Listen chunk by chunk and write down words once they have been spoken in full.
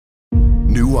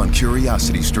New on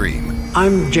Curiosity Stream.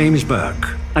 I'm James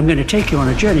Burke. I'm going to take you on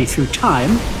a journey through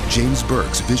time. James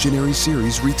Burke's visionary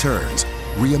series returns,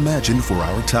 reimagined for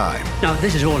our time. Now,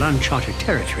 this is all uncharted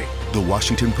territory. The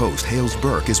Washington Post hails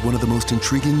Burke as one of the most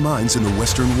intriguing minds in the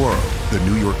Western world. The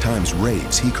New York Times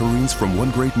raves he careens from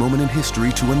one great moment in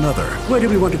history to another. Where do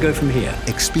we want to go from here?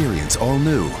 Experience all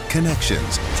new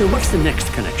Connections. So what's the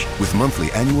next connection? With monthly,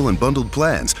 annual, and bundled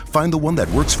plans, find the one that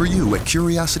works for you at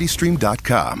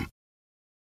CuriosityStream.com.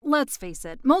 Let's face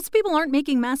it, most people aren't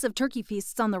making massive turkey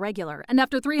feasts on the regular, and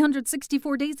after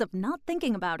 364 days of not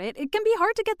thinking about it, it can be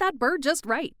hard to get that bird just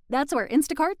right. That's where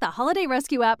Instacart, the holiday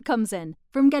rescue app, comes in.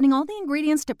 From getting all the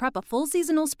ingredients to prep a full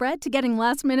seasonal spread to getting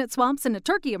last-minute swaps in a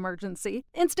turkey emergency,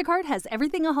 Instacart has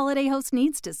everything a holiday host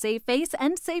needs to save face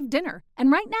and save dinner.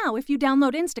 And right now, if you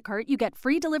download Instacart, you get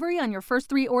free delivery on your first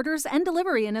 3 orders and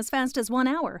delivery in as fast as 1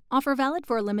 hour. Offer valid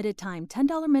for a limited time.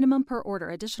 $10 minimum per order.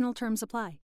 Additional terms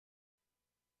apply.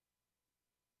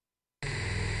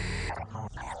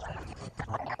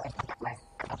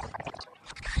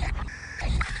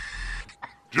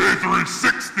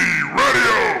 J360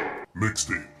 Radio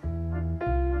Mixtape.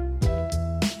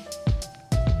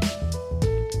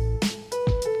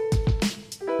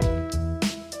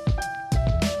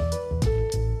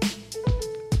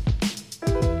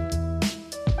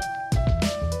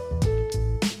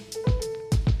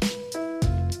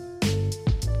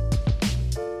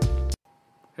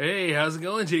 Hey, how's it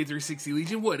going, J360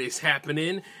 Legion? What is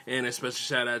happening? And a special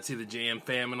shout out to the Jam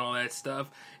fam and all that stuff.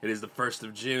 It is the 1st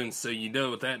of June, so you know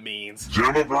what that means.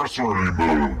 Jamiversary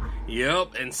mode.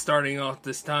 Yep, and starting off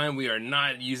this time, we are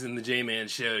not using the J-Man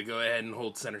show to go ahead and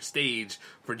hold center stage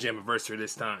for Jamiversary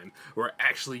this time. We're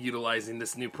actually utilizing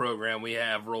this new program we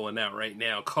have rolling out right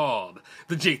now called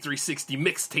the J360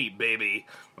 Mixtape, baby.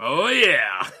 Oh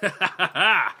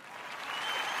yeah!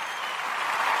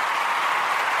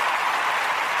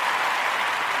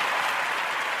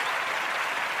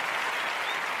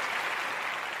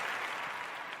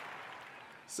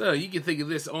 So, you can think of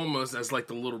this almost as like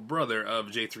the little brother of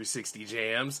J360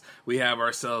 Jams. We have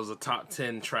ourselves a top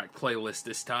 10 track playlist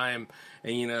this time,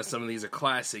 and you know, some of these are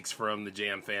classics from the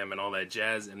Jam fam and all that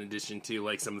jazz, in addition to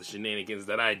like some of the shenanigans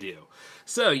that I do.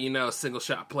 So, you know, single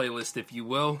shot playlist, if you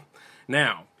will.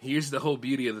 Now, here's the whole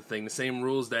beauty of the thing. The same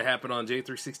rules that happen on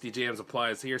J360 Jams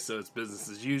applies here, so it's business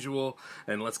as usual.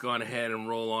 And let's go on ahead and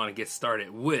roll on and get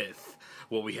started with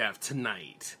what we have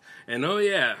tonight. And oh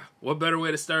yeah, what better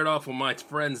way to start off with my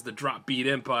friends, the Drop Beat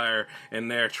Empire,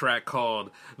 and their track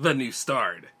called The New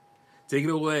Start. Take it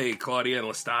away, Claudia and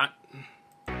Lestat.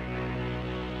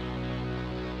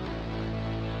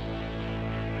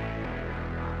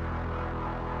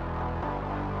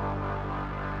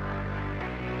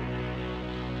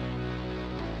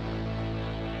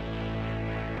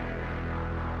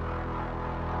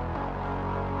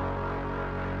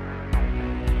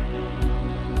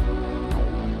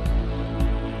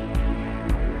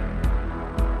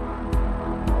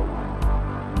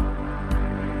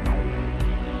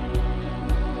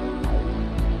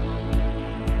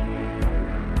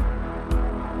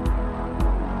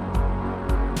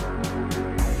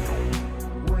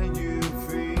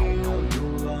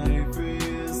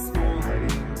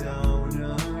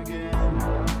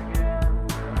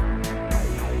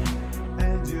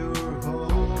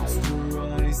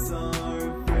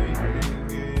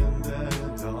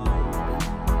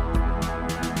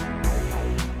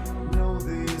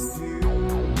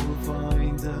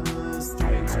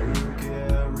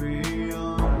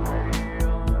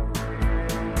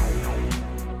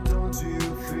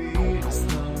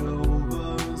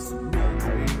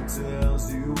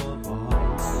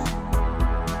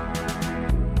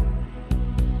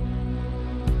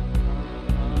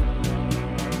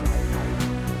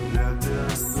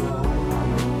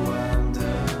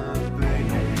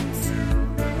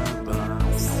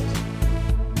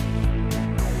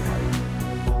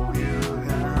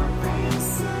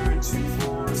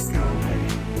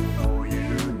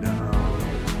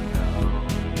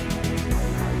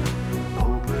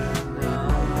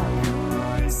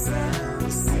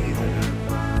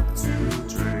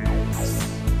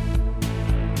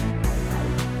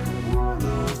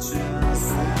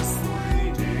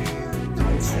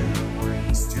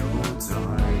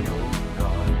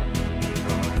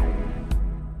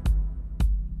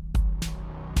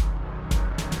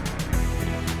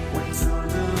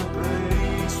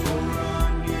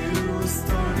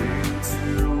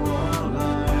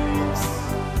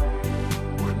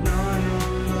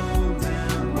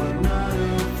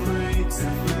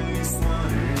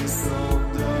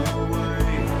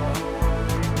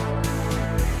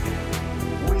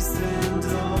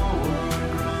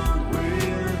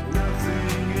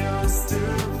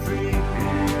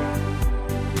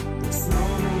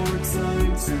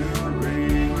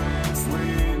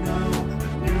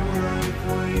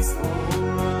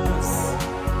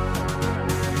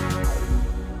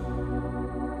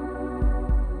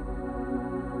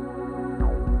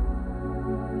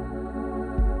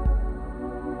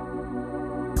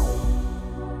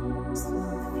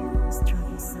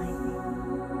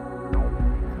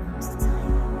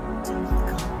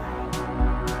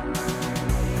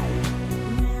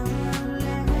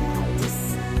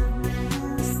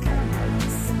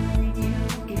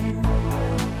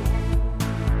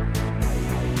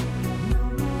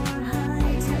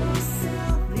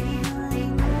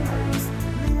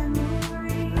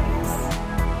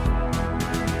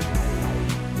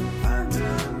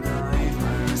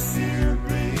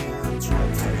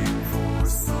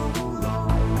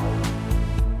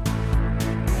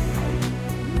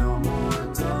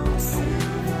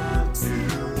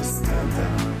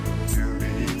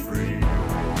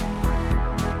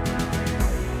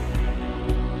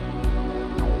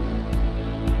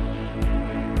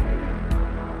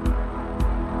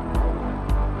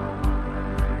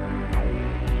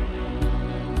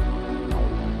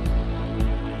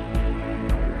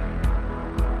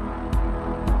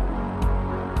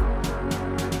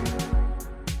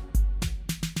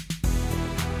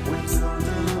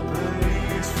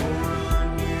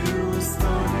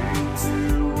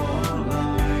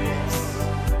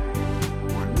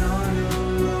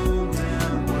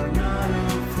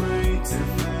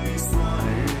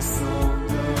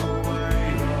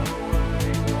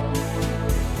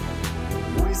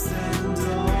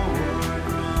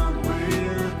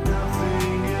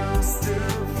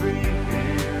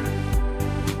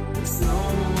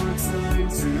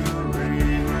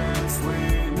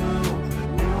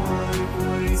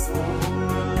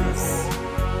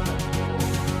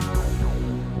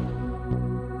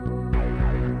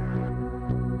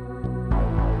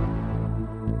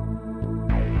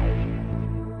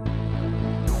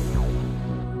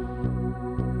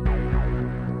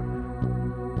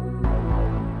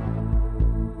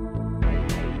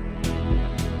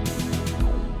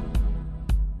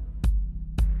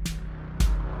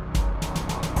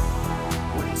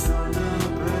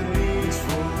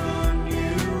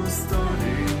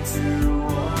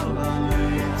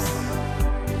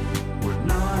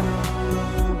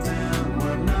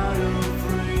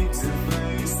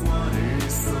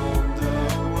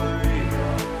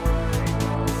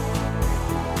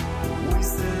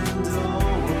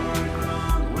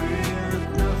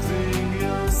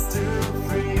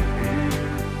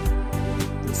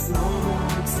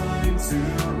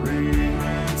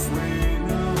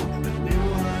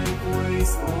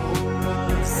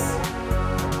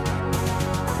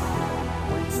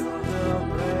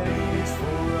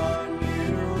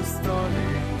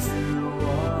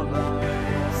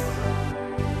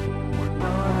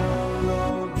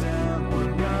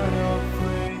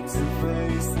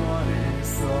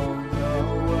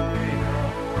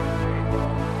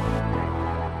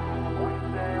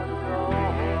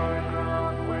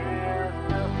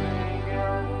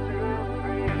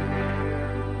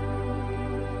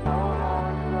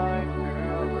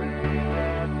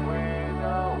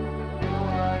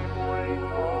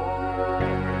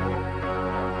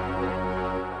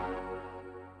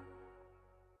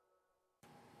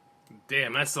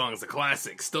 Damn, that song is a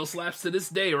classic. Still slaps to this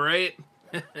day, right?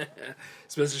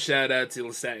 Special shout out to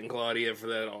Lestat and Claudia for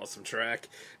that awesome track.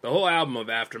 The whole album of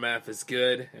Aftermath is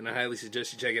good, and I highly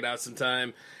suggest you check it out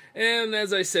sometime. And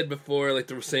as I said before, like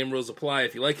the same rules apply.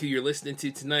 If you like who you're listening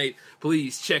to tonight,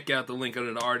 please check out the link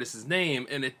under the artist's name,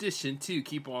 in addition to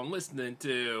keep on listening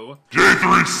to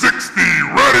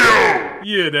J360 Radio!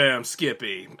 Yeah, damn,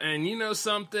 Skippy. And you know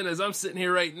something? As I'm sitting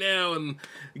here right now and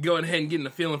going ahead and getting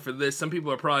a feeling for this, some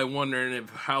people are probably wondering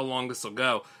how long this will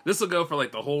go. This will go for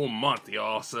like the whole month,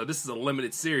 y'all. So this is a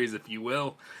limited series, if you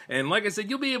will. And like I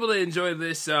said, you'll be able to enjoy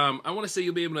this. I want to say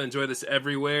you'll be able to enjoy this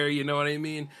everywhere, you know what I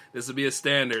mean? This will be a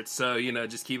standard. So, you know,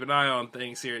 just keep an eye on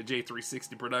things here at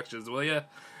J360 Productions, will ya?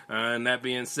 And that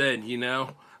being said, you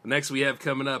know, next we have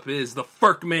coming up is the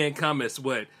Firkman Cometh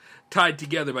with Tied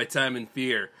Together by Time and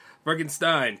Fear.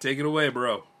 Firkenstein, take it away,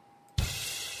 bro.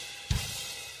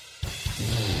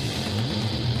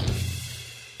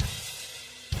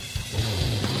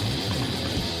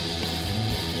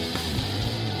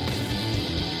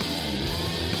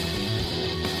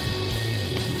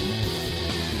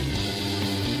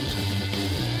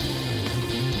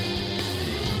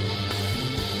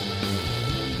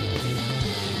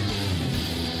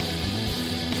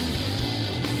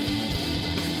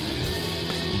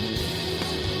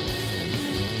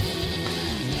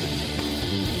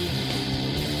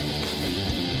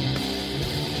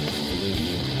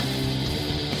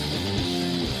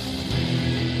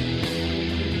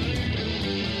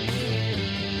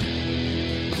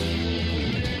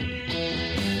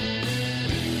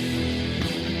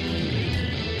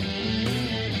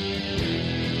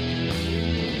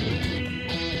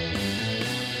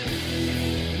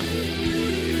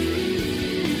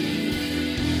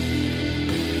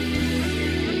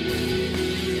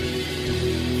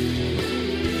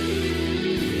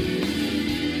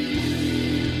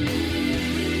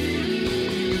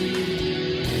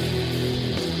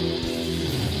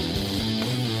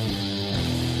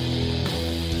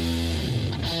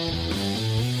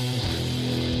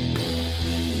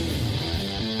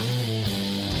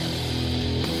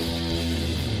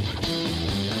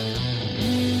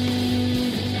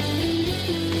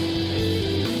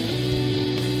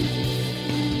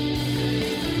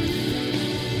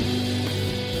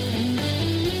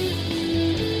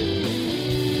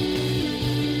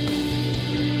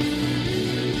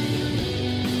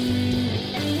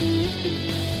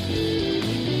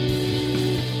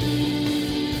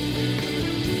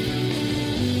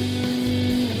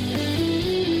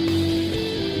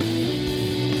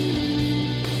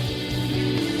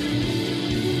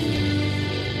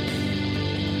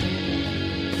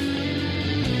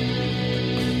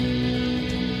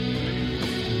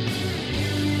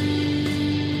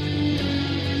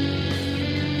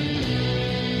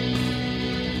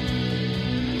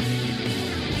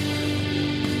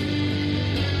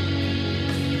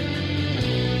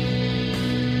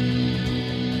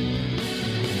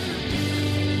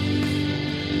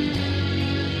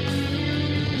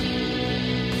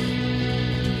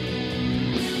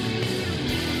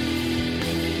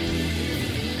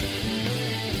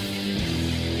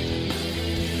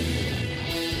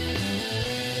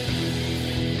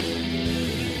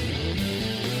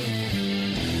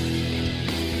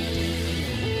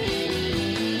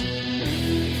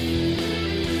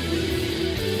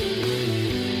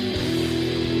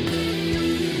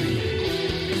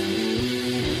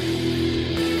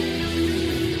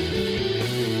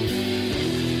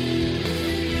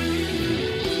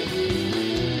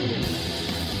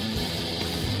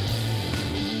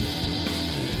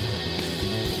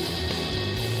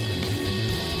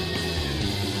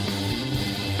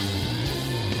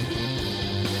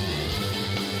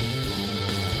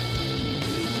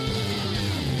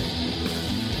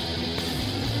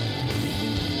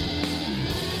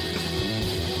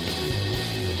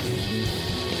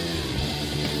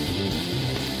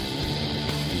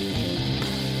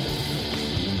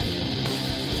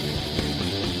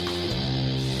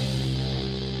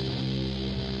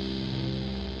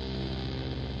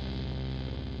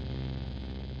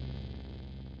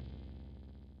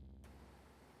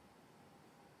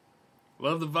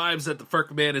 Love the vibes that the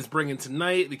Firkman is bringing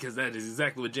tonight, because that is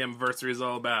exactly what Jamiversary is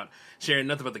all about. Sharing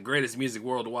nothing but the greatest music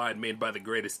worldwide, made by the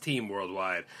greatest team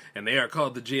worldwide. And they are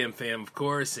called the Jam Fam, of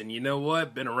course. And you know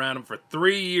what? Been around them for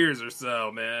 3 years or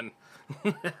so, man.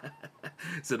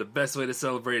 So the best way to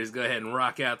celebrate is go ahead and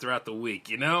rock out throughout the week,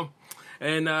 you know?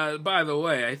 And by the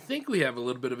way, I think we have a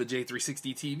little bit of a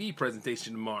J360 TV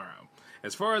presentation tomorrow.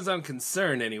 as far as I'm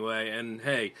concerned anyway, and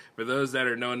hey, for those that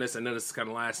are knowing this, I know this is kind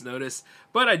of last notice,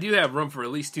 but I do have room for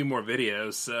at least 2 more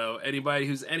videos, so anybody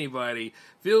who's anybody,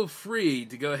 feel free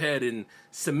to go ahead and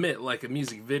submit like a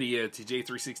music video to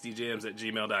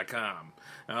j360jams@gmail.com.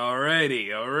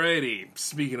 Alrighty.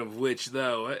 Speaking of which,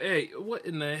 though, hey, what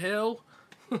in the hell?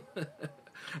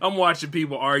 I'm watching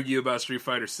people argue about Street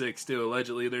Fighter 6 too.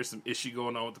 Allegedly, there's some issue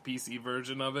going on with the PC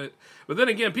version of it. But then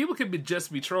again, people could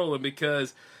just be trolling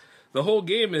because the whole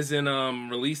game isn't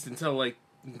released until like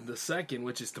the 2nd,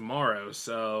 which is tomorrow.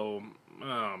 So,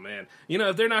 oh man, you know,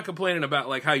 if they're not complaining about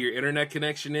like how your internet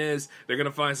connection is, they're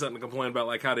gonna find something to complain about,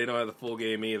 like how they don't have the full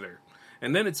game either.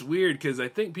 And then it's weird because I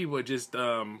think people are just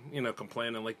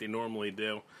complaining like they normally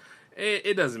do.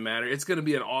 It doesn't matter. It's going to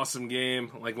be an awesome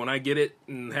game. Like, when I get it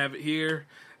and have it here,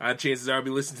 chances are I'll be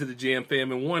listening to the Jam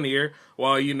Fam in one ear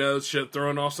while,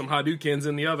 throwing off some Hadoukens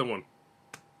in the other one.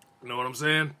 You know what I'm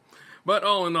saying? But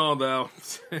all in all, though,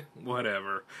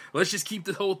 whatever. Let's just keep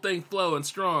the whole thing flowing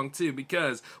strong, too,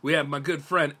 because we have my good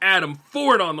friend Adam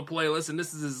Ford on the playlist, and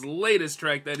this is his latest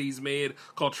track that he's made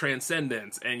called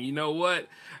Transcendence. And you know what?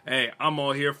 Hey, I'm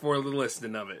all here for the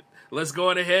listening of it. Let's go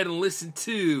on ahead and listen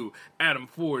to Adam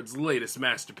Ford's latest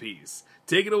masterpiece.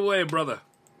 Take it away, brother.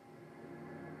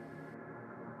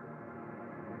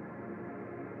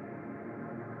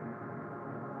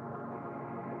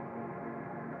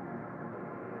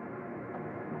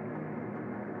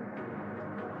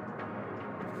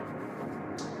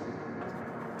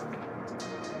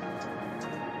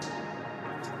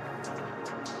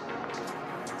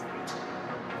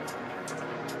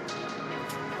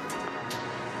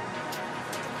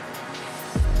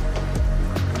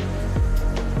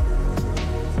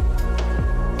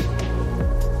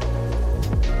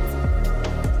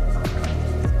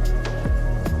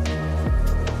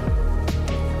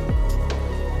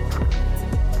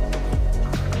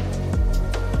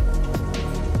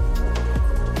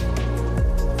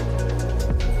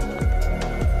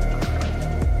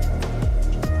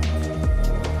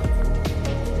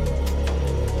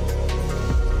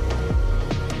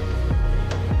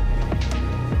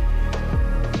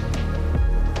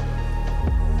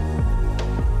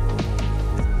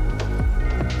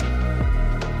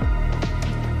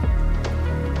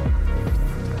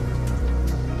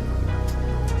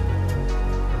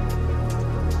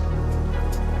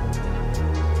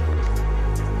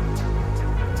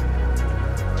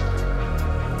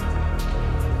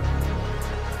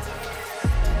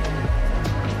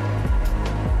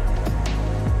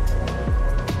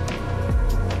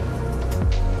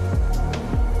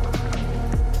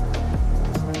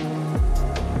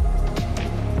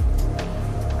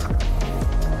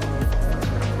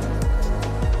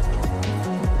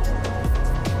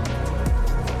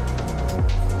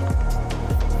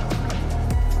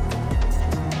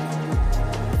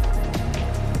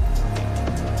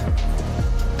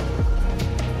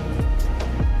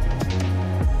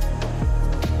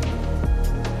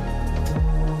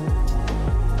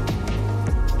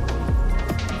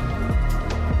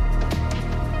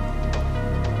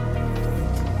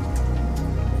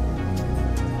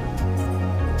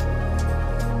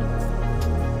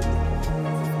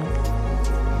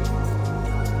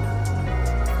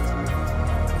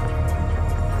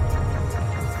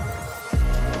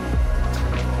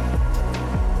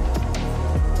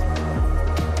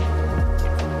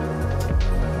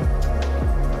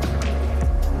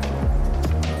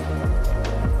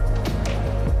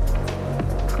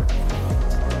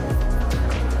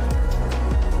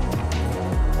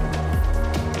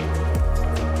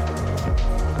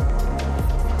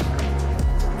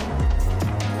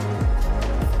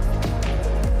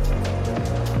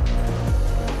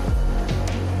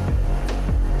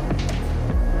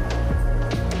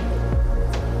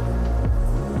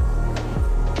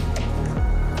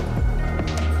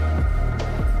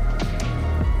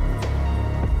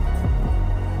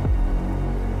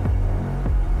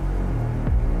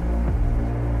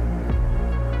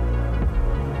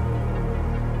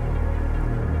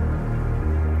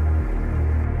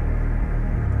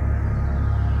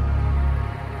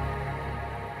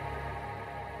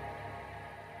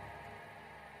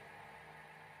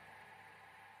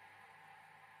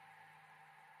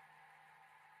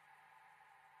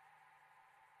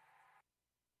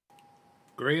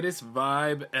 Greatest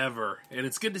vibe ever. And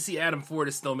it's good to see Adam Ford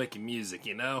is still making music,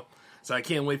 you know? So I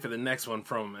can't wait for the next one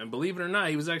from him. And believe it or not,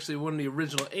 he was actually one of the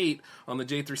original 8 on the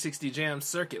J360 Jam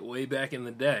circuit way back in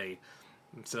the day.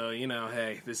 So, you know,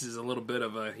 hey, this is a little bit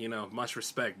of a, much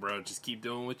respect, bro. Just keep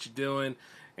doing what you're doing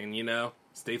and,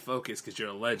 stay focused because you're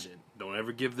a legend. Don't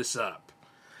ever give this up.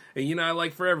 And, I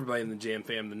like for everybody in the Jam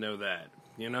fam to know that,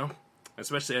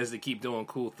 especially as they keep doing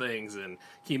cool things and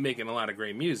keep making a lot of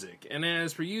great music. And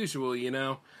as per usual, you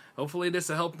know, hopefully this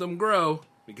will help them grow,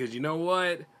 because you know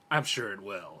what? I'm sure it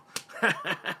will.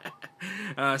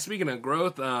 Speaking of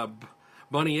growth,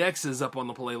 Bunny X is up on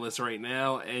the playlist right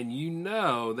now, and you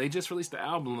know, they just released an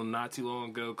album not too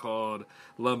long ago called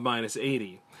Love Minus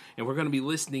 80. And we're going to be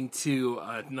listening to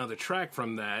another track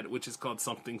from that, which is called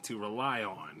Something to Rely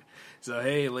On. So,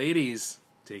 hey, ladies,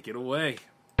 take it away.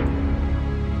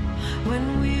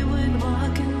 When we would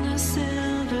walk in the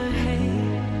silver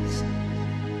haze,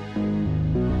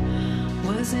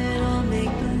 was it all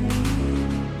make-believe?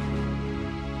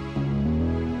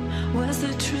 Was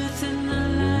the truth in the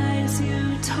lies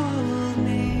you told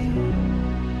me?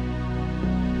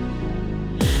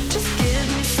 Just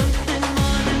give me something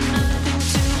more than nothing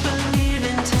to believe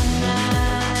in tonight.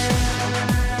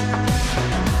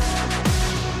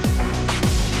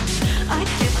 I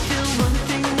can feel one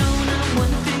thing, no, not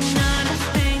one thing, not a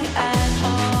thing at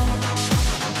all.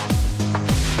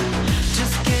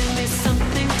 Just give me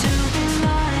something to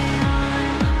rely on.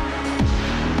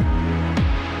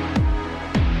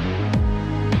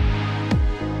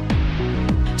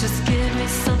 Just give me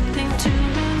something to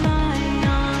rely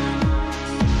on.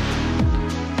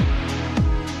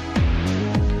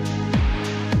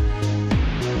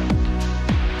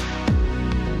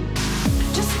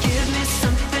 Just give me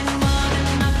something more than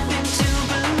nothing to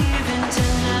believe in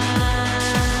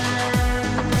tonight.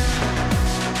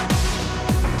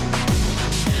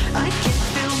 I can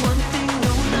feel one thing,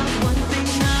 no, not one thing,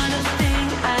 not a thing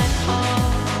at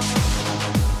all.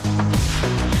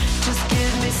 Just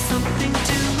give me something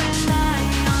to rely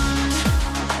on.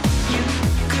 You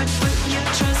could put your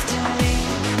trust in me.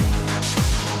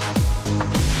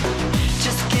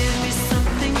 Just give me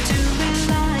something to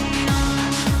rely on.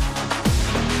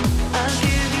 I'll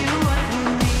give you what you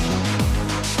need.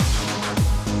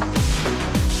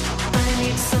 I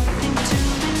need something to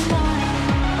rely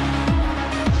on.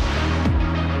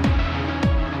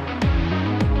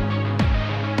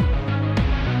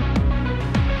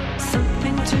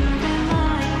 Something to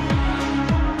rely on.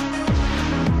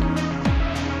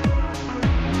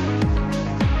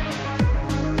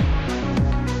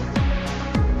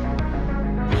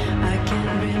 I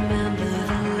can't remember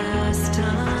the last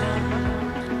time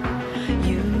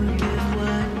you give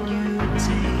what you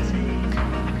take.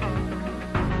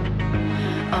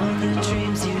 All the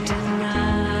dreams you deny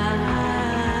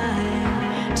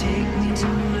take me to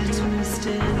a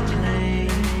twisted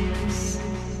place.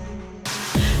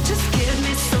 Just give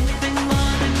me something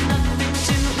more than nothing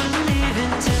to believe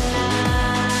in tonight.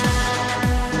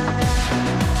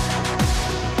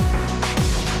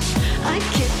 I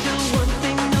can't feel one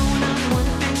thing, no, not one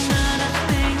thing, not a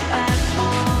thing at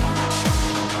all.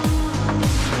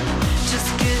 Just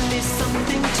give me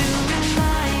something to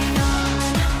rely on.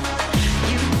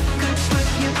 You could put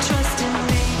your trust in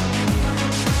me.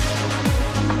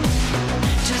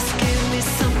 Just give me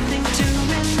something to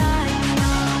rely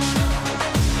on.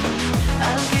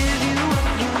 I'll give you what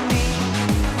you need.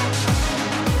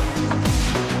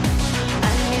 I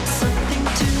need something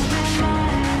to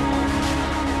rely on.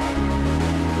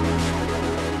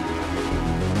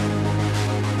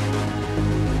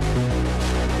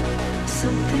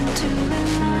 Something to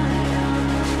rely on.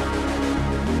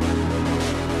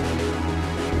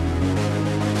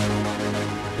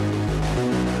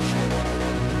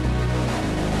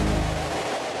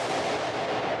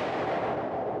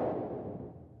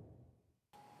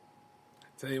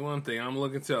 Tell you one thing, I'm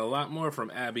looking to a lot more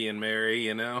from Abby and Mary,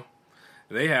 you know?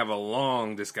 They have a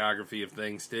long discography of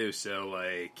things, too, so,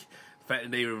 like, the fact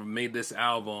that they made this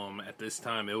album at this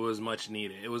time, it was much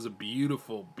needed. It was a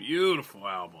beautiful, beautiful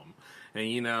album. And,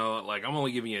 you know, like, I'm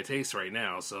only giving you a taste right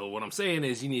now, so what I'm saying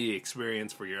is you need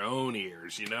experience for your own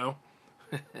ears, you know?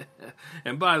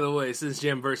 And by the way, since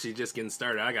Jamversity just getting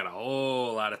started, I got a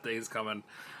whole lot of things coming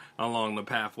along the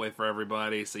pathway for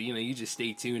everybody, so, you know, you just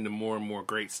stay tuned to more and more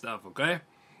great stuff, okay?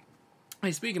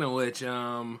 Hey, speaking of which,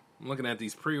 I'm looking at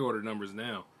these pre-order numbers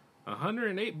now.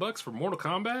 $108 for Mortal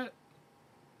Kombat?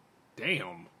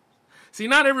 Damn. See,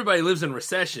 not everybody lives in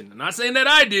recession. I'm not saying that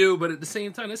I do, but at the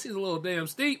same time, this seems a little damn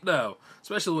steep, though.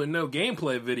 Especially with no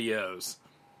gameplay videos.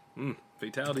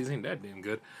 Fatalities ain't that damn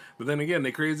good. But then again,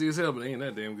 they crazy as hell, but they ain't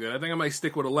that damn good. I think I might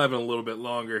stick with 11 a little bit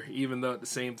longer, even though at the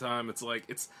same time, it's like,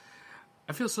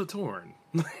 I feel so torn.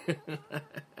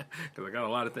 Because I got a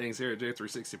lot of things here at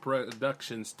J360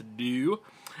 Productions to do.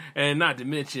 And not to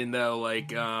mention, though,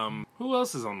 like, who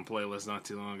else is on the playlist not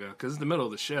too long ago? Because it's the middle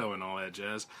of the show and all that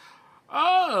jazz.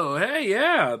 Oh, hey,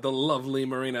 yeah, the lovely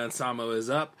Marina Anselmo is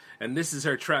up, and this is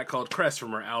her track called Crest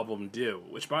from her album Do,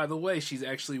 which, by the way, she's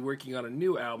actually working on a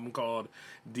new album called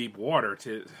Deep Water,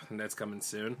 and that's coming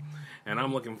soon, and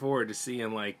I'm looking forward to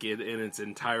seeing, like, it in its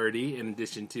entirety, in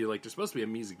addition to, like, there's supposed to be a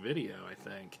music video, I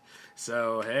think,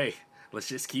 so, hey, let's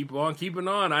just keep on keeping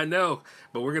on, I know,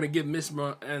 but we're going to give Miss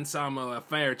Anselmo a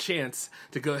fair chance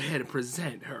to go ahead and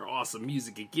present her awesome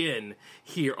music again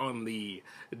here on the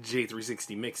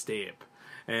J360 Mixtape.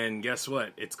 And guess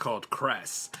what? It's called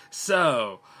Crest.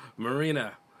 So,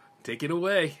 Marina, take it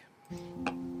away.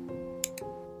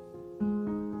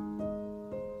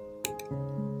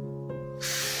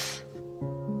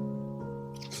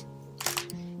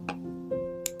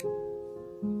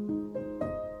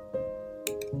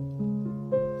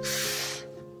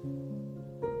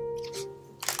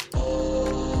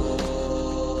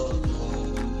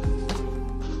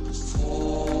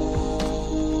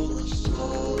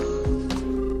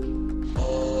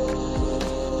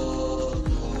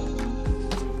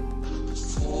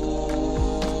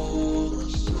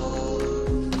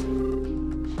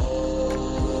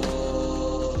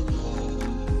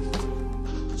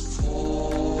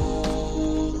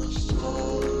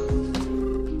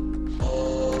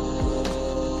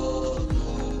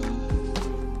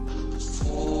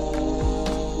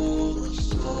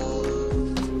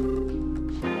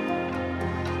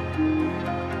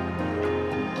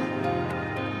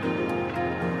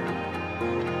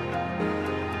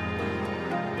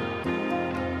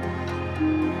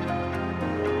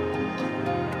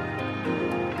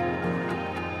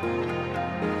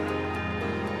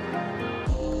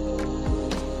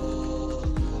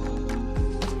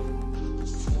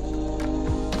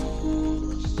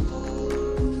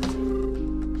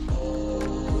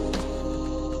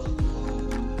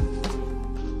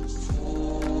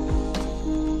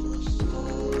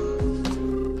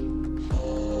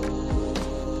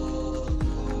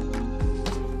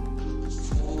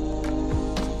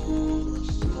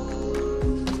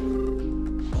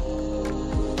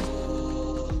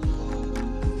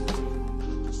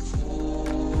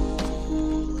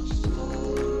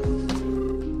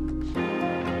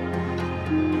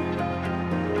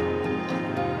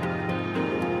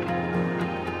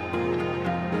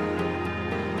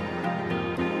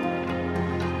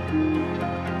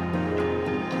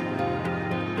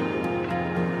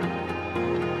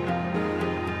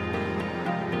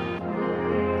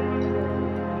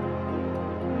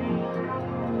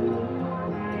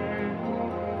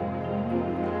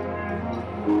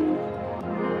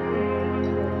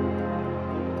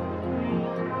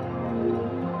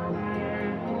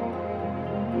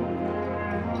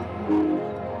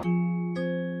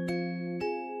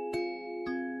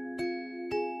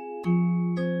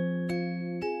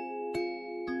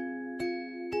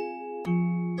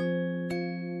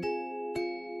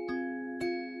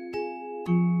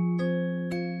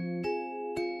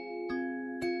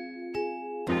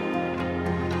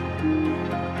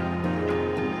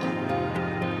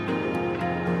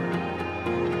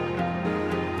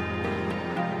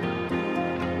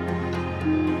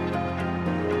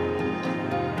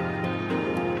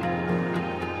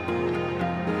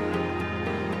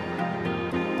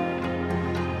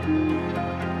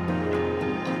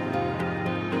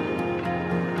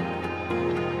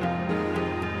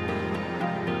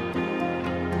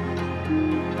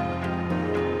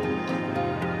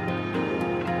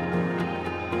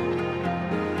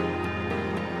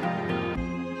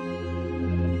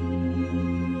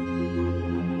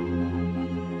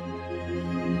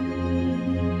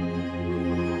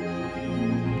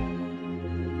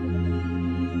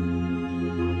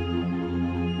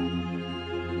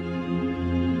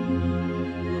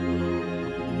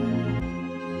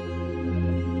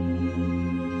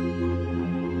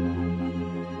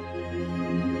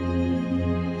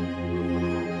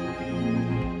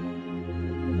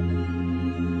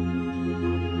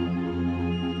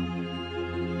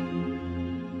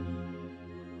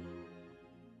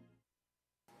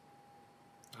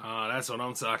 That's what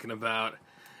I'm talking about.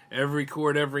 Every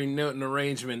chord, every note and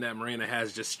arrangement that Marina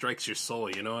has just strikes your soul,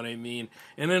 you know what I mean?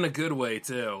 And in a good way,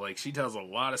 too. Like, she tells a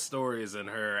lot of stories in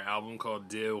her album called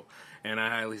Do, and I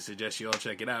highly suggest you all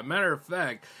check it out. Matter of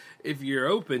fact, if you're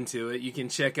open to it, you can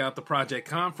check out the Project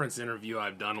Conference interview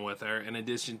I've done with her, in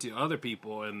addition to other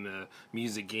people in the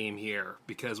music game here,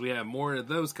 because we have more of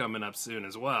those coming up soon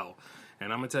as well.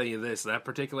 And I'm going to tell you this, that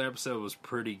particular episode was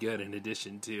pretty good, in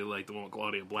addition to, like, the one with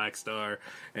Claudia Blackstar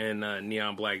and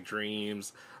Neon Black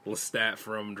Dreams, Lestat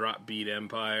from Drop Beat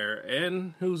Empire,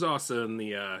 and who's also in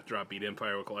the Drop Beat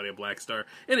Empire with Claudia Blackstar,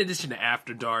 in addition to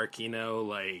After Dark, you know,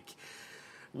 like,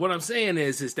 what I'm saying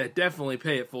is that definitely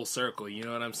pay it full circle. You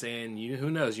know what I'm saying? Who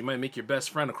knows? You might make your best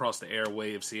friend across the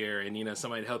airwaves here, and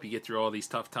somebody to help you get through all these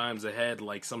tough times ahead.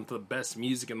 Like, some of the best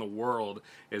music in the world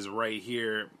is right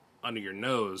here under your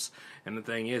nose. And the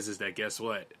thing is that guess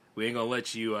what? We ain't gonna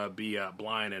let you be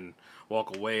blind and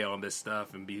walk away on this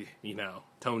stuff and be,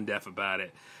 tone deaf about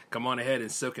it. Come on ahead and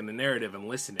soak in the narrative and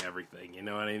listen to everything. You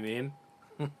know what I mean?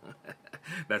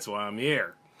 That's why I'm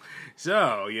here.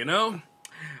 So,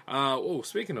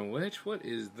 speaking of which, what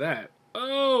is that?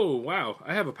 Oh, wow.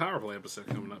 I have a Power Play episode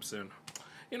coming up soon.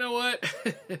 You know what?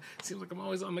 Seems like I'm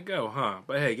always on the go, huh?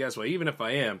 But hey, guess what? Even if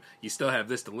I am, you still have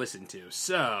this to listen to.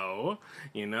 So,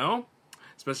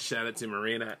 special shout out to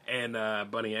Marina and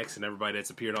Bunny X and everybody that's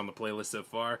appeared on the playlist so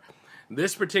far.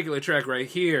 This particular track right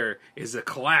here is a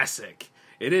classic.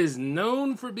 It is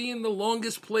known for being the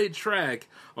longest played track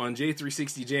on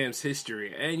J360 Jam's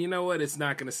history. And you know what? It's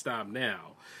not going to stop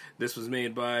now. This was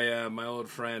made by my old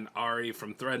friend Ari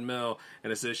from Threadmill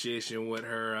in association with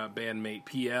her bandmate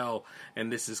PL.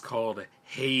 And this is called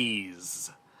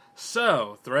Haze.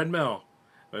 So, Threadmill,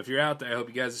 if you're out there, I hope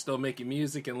you guys are still making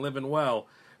music and living well,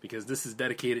 because this is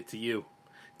dedicated to you.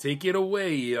 Take it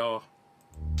away, y'all.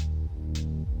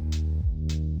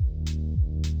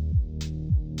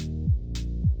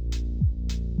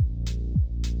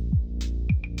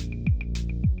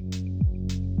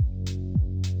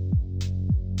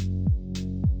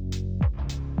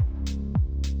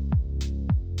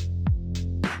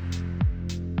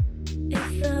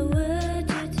 If I were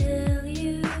to tell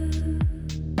you,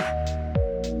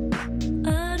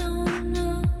 I don't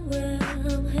know where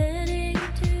I'm heading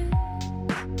to.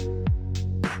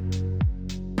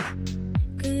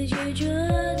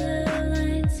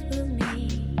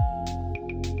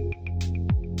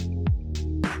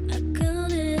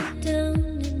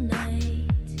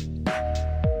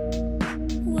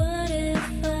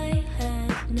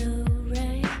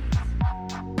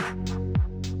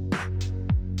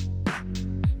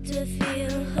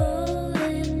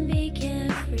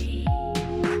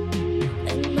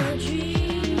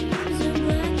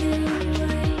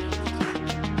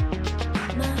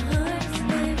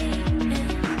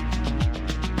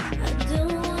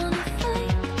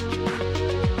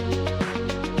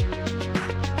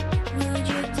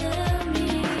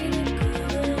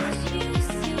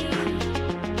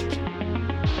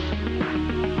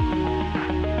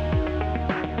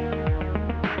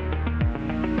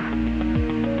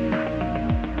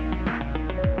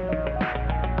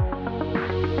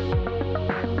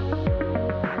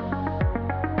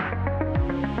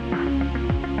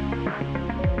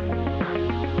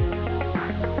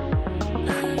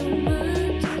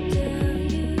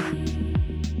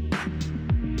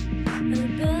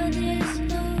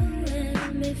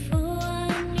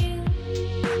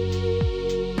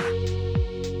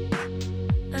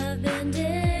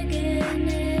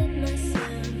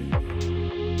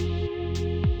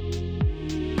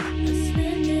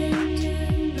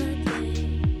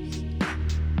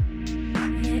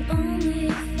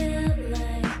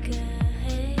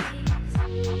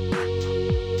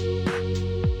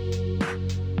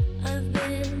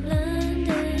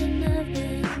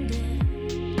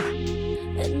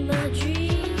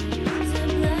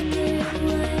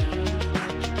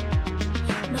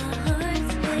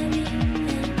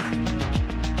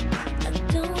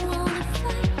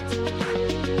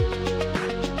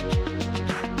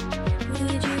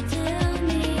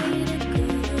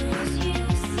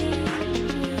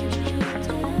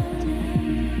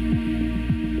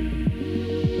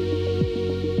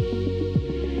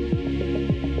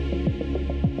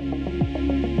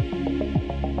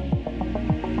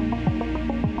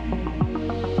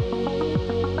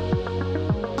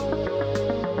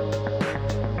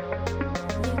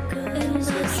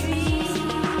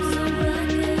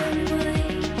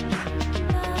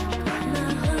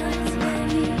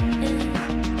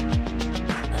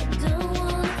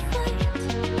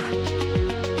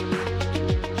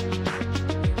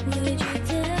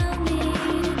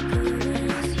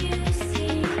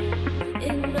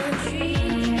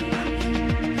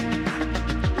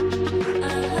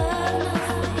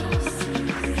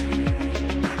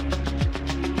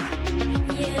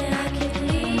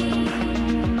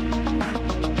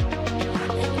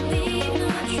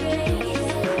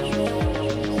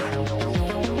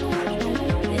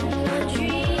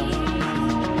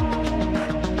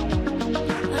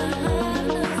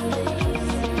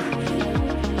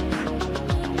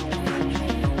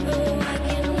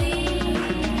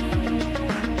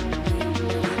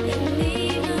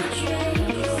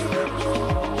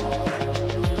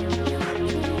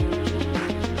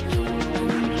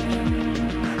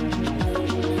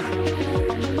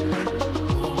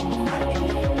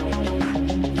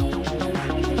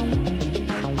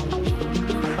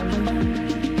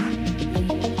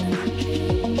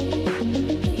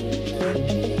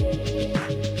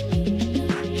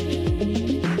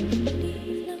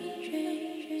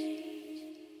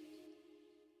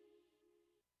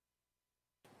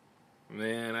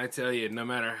 Man, I tell you, no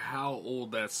matter how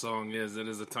old that song is, it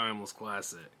is a timeless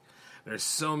classic. There's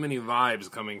so many vibes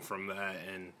coming from that,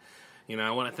 and, you know,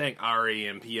 I want to thank Ari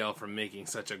and PL for making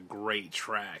such a great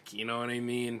track, you know what I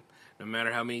mean? No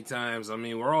matter how many times, I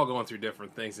mean, we're all going through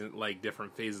different things, in, like,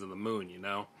 different phases of the moon, you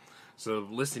know? So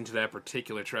listening to that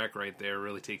particular track right there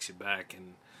really takes you back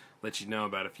and let you know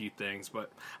about a few things.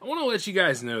 But I want to let you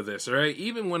guys know this, all right?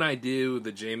 Even when I do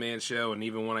the J-Man show and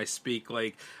even when I speak,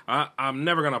 like, I'm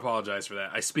never going to apologize for that.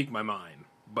 I speak my mind.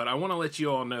 But I want to let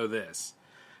you all know this.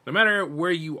 No matter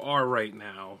where you are right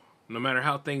now, no matter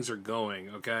how things are going,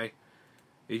 okay?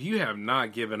 If you have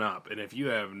not given up and if you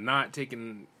have not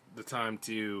taken the time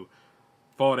to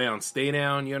fall down, stay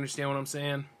down, you understand what I'm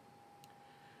saying?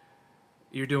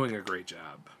 You're doing a great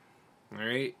job, all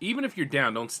right? Even if you're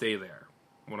down, don't stay there.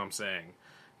 What I'm saying,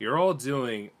 you're all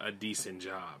doing a decent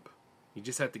job. You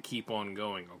just have to keep on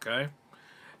going, okay?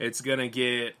 It's gonna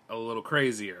get a little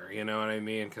crazier, you know what I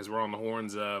mean? Because we're on the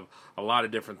horns of a lot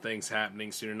of different things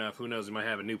happening soon enough. Who knows, we might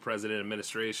have a new president,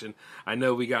 administration. I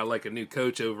know we got like a new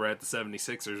coach over at the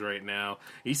 76ers right now.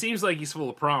 He seems like he's full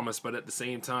of promise, but at the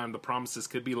same time, the promises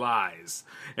could be lies.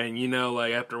 And you know,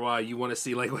 like after a while, you want to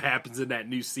see like what happens in that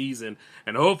new season.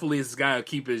 And hopefully this guy will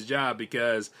keep his job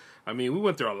because, I mean, we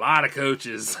went through a lot of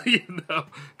coaches, you know.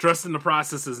 Trusting the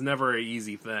process is never an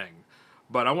easy thing.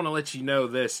 But I want to let you know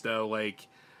this, though, like,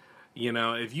 you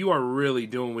know, if you are really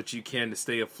doing what you can to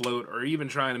stay afloat or even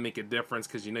trying to make a difference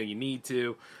because you know you need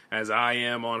to, as I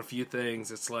am on a few things,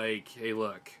 it's like, hey,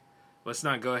 look, let's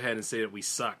not go ahead and say that we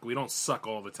suck. We don't suck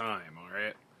all the time, all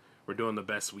right? We're doing the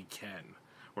best we can.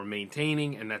 We're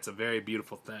maintaining, and that's a very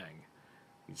beautiful thing.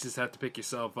 You just have to pick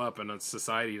yourself up in a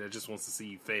society that just wants to see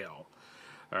you fail.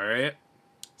 Alright?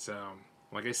 So,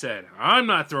 like I said, I'm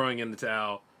not throwing in the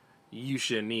towel. You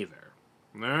shouldn't either.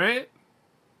 Alright?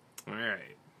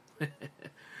 Alright.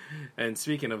 And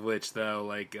speaking of which, though,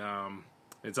 like,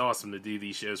 it's awesome to do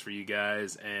these shows for you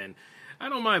guys. And I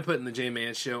don't mind putting the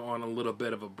J-Man show on a little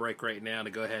bit of a break right now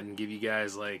to go ahead and give you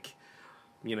guys, like,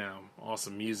 you know,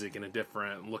 awesome music and a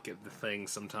different look at the thing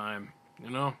sometime.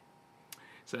 You know?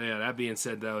 So, yeah, that being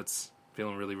said, though, it's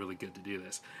feeling really, really good to do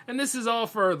this. And this is all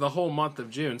for the whole month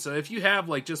of June. So if you have,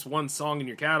 like, just one song in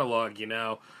your catalog, you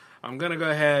know, I'm going to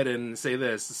go ahead and say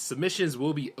this. Submissions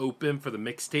will be open for the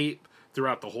mixtape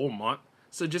throughout the whole month.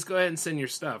 So just go ahead and send your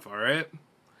stuff, all right?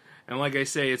 And like I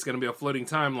say, it's going to be a floating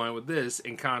timeline with this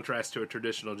in contrast to a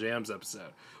traditional Jams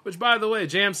episode. Which, by the way,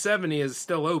 Jam 70 is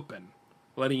still open.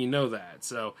 Letting you know that.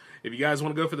 So if you guys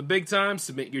want to go for the big time,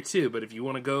 submit your 2. But if you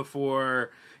want to go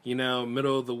for, you know,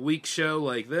 middle of the week show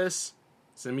like this,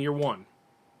 send me your 1.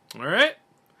 Alright?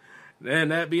 Then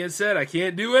that being said, I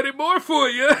can't do any more for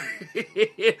you.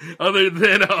 Other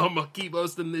than I'm going to keep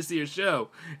hosting this here show.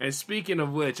 And speaking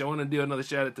of which, I want to do another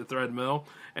shout out to Threadmill.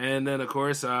 And then, of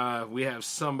course, we have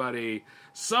somebody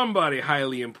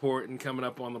highly important coming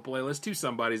up on the playlist. 2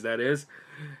 somebodies, that is.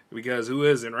 Because who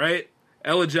isn't, right?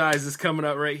 Elegize is coming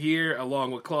up right here,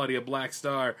 along with Claudia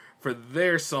Blackstar, for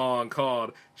their song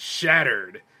called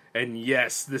Shattered. And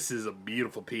yes, this is a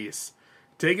beautiful piece.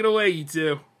 Take it away, you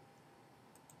two.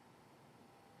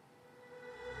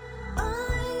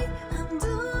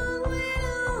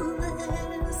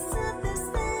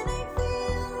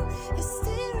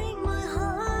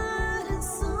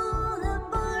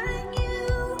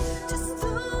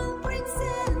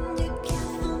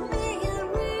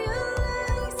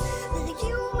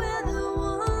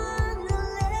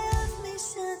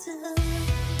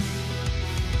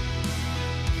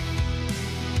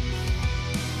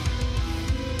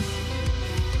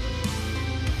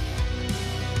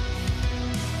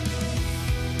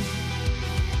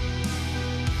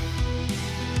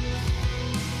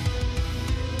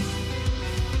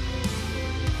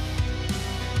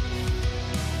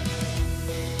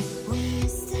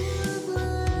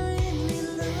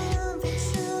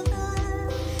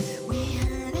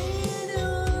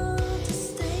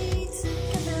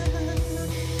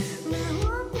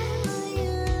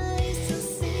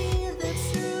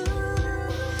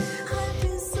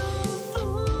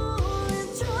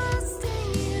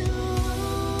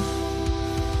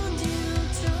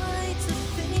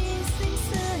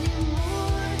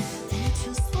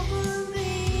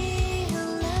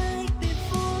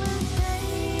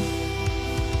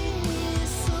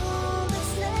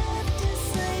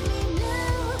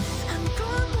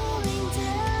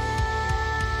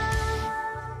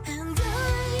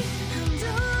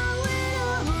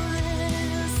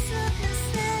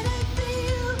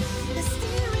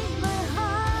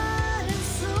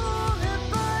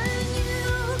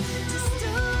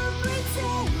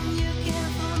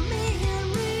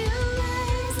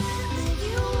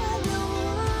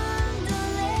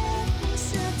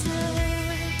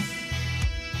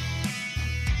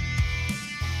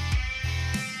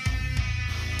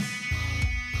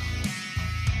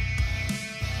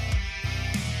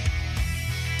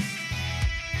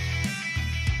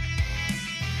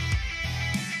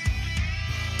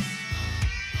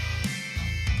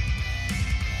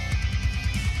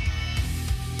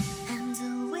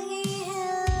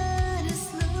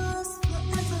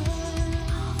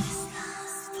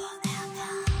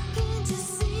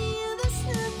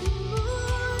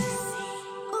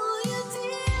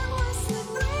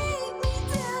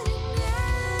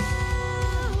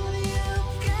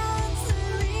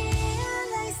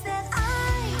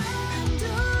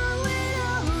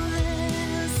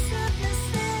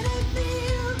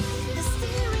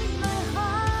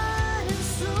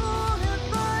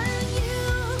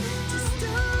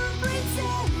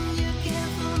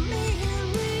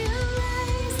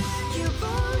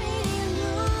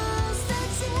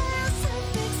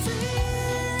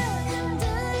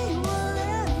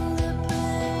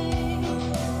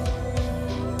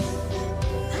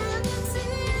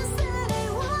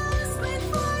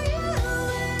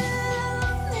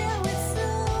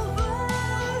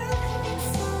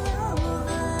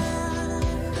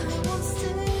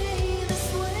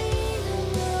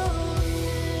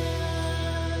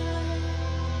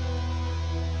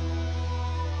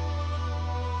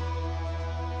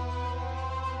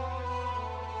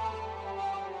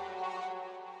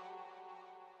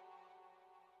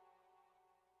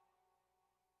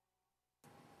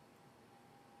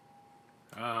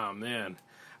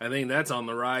 I think that's on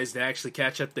the rise to actually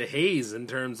catch up to Haze in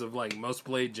terms of like most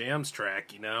played jams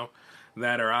track,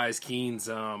 that or Eyes Keen's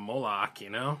Moloch,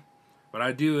 But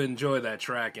I do enjoy that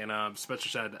track, and special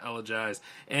shout out to Elegize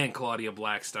and Claudia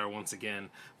Blackstar once again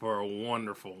for a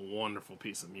wonderful, wonderful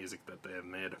piece of music that they have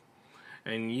made.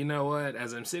 And you know what?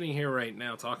 As I'm sitting here right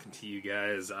now talking to you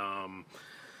guys, I'm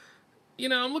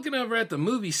looking over at the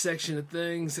movie section of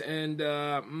things, and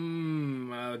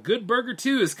Good Burger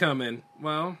 2 is coming.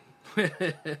 Well,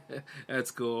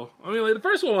 that's cool. I mean, like, the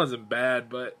first one wasn't bad,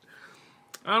 but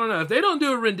I don't know. If they don't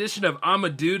do a rendition of I'm a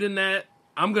Dude in that,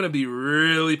 I'm going to be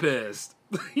really pissed.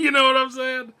 You know what I'm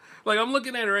saying? Like, I'm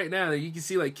looking at it right now, and you can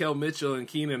see, like, Kel Mitchell and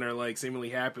Keenan are, like, seemingly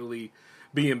happily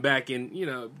being back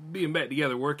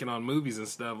together working on movies and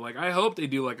stuff. Like, I hope they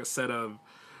do, like, a set of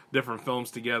different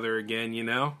films together again,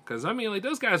 Because, I mean, like,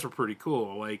 those guys were pretty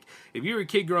cool. Like, if you were a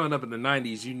kid growing up in the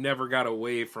 90s, you never got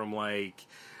away from, like,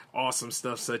 awesome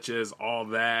stuff such as All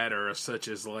That or such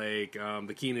as, like,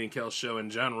 the Keenan and Kel show in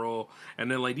general. And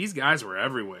then, like, these guys were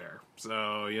everywhere.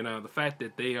 So, the fact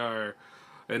that they are...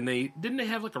 And they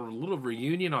have like a little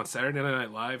reunion on Saturday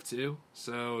Night Live too.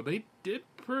 So they did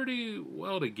pretty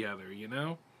well together,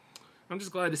 I'm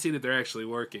just glad to see that they're actually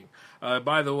working.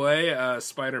 By the way,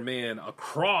 Spider-Man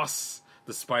Across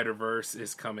the Spider-Verse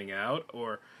is coming out,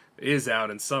 or is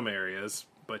out in some areas.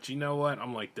 But you know what?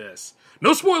 I'm like this.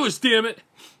 No spoilers, damn it!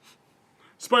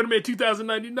 Spider-Man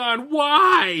 2099,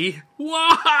 why?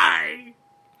 Why?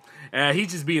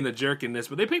 He's just being a jerk in this,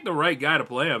 but they picked the right guy to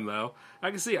play him, though. I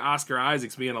can see Oscar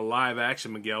Isaacs being a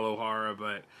live-action Miguel O'Hara,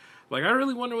 but, like, I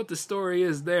really wonder what the story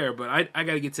is there, but I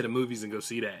got to get to the movies and go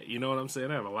see that. You know what I'm saying?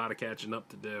 I have a lot of catching up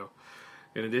to do.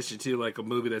 In addition to, like, a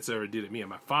movie that's ever due that me and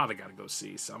my father got to go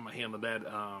see, so I'm going to handle that,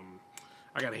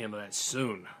 I got to handle that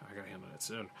soon.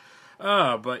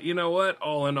 But you know what?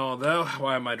 All in all, though,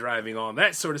 why am I driving on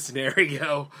that sort of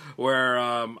scenario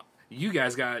where, you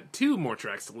guys got 2 more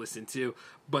tracks to listen to,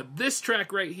 but this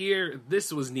track right here,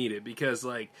 this was needed because,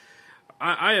 like,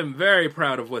 I am very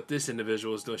proud of what this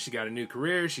individual is doing. She got a new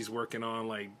career. She's working on,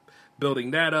 like,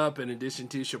 building that up. In addition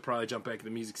to, she'll probably jump back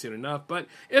into music soon enough. But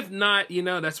if not,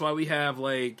 that's why we have,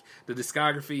 like, the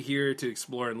discography here to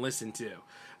explore and listen to.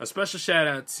 A special shout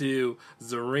out to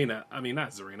Zarina. I mean,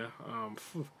 not Zarina.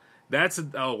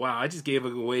 Oh wow! I just gave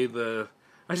away a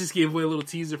little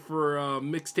teaser for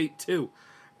Mixtape 2.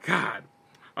 God.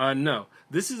 No.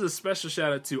 This is a special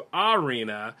shout out to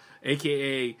Marina,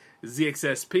 aka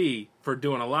ZXSP, for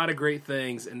doing a lot of great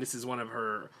things, and this is one of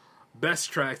her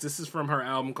best tracks. This is from her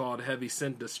album called Heavy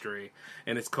Syndustry,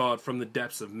 and it's called From the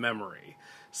Depths of Memory.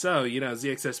 So,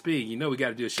 ZXSP, we got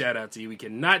to do a shout out to you. We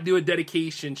cannot do a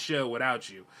dedication show without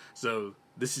you. So,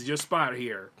 this is your spot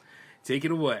here. Take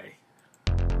it away.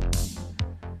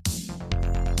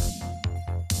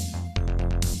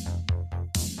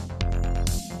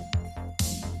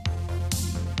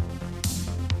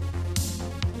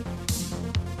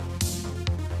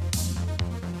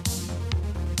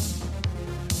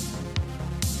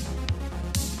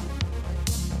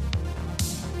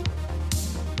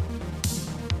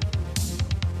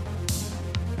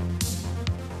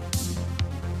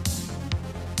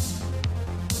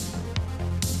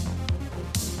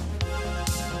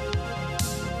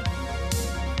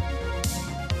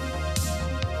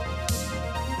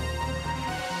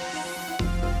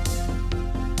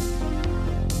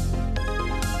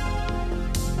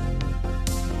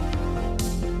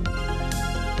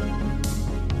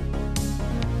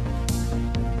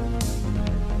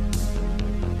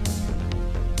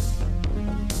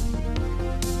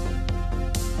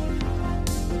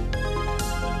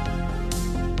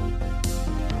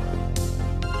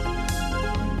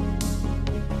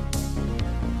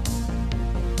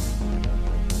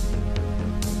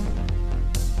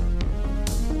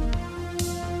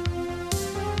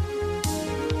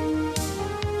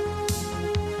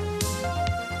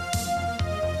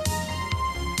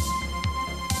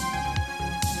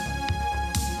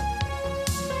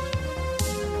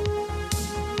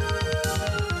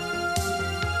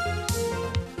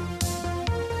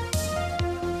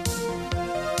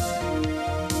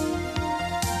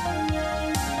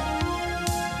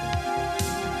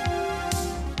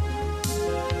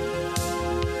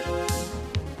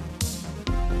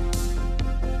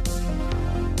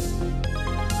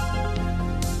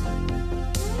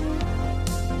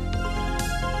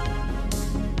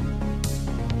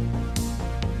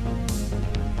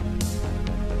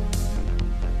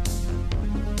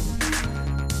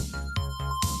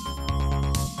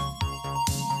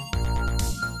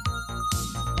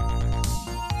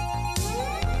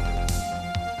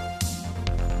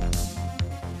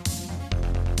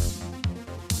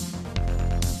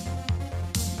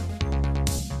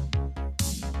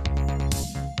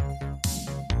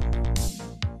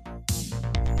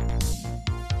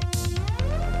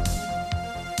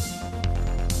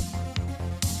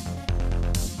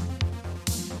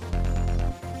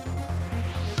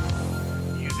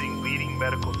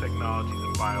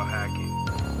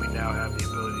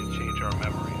 our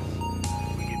memories.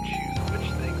 We can choose which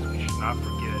things we should not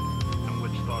forget and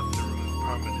which thoughts to remove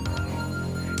permanently.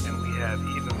 And we have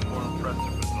even more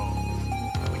impressive results.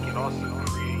 We can also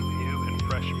create new and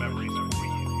fresh memories for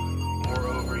you.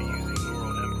 Moreover, using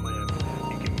neural implants,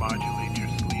 you can modulate your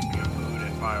sleep, your mood,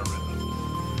 and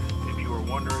biorhythms. If you are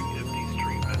wondering if these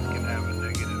treatments can have a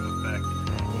negative effect,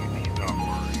 you need not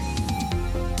worry.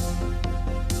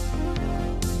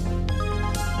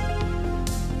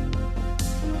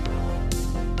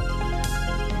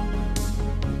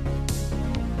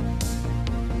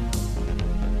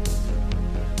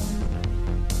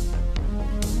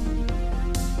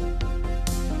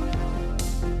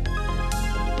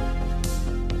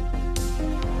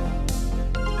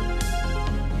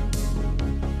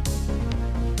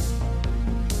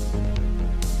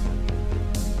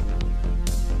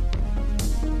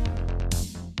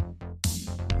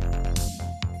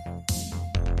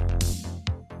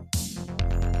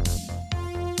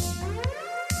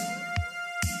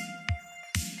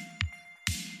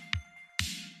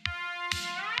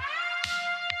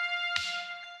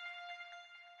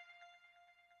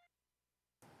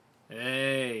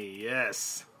 Hey,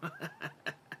 yes.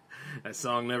 That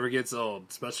song never gets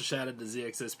old. Special shout out to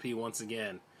ZXSP once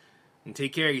again. And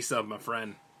take care of yourself, my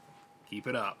friend. Keep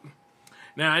it up.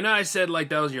 Now, I know I said like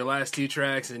that was your last two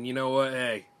tracks, and you know what?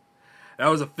 Hey, that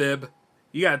was a fib.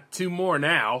 You got two more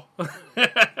now.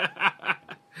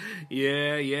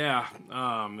 Yeah.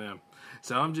 Oh, man.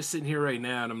 So I'm just sitting here right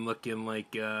now, and I'm looking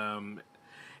like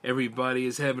everybody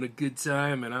is having a good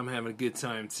time, and I'm having a good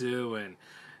time too, and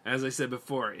as I said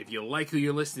before, if you like who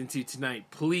you're listening to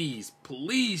tonight, please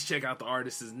check out the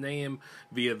artist's name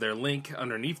via their link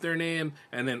underneath their name,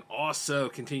 and then also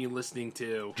continue listening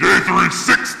to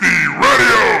J360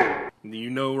 Radio!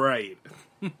 You know right.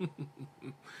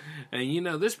 And you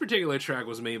know, this particular track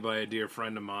was made by a dear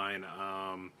friend of mine.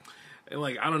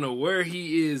 Like, I don't know where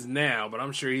he is now, but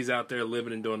I'm sure he's out there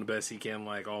living and doing the best he can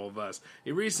like all of us.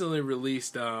 He recently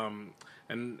released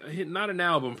and not an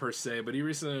album per se, but he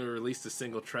recently released a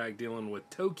single track dealing with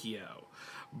Tokyo.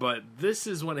 But this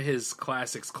is one of his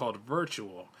classics called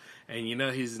Virtual. And you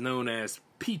know, he's known as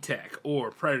P-Tech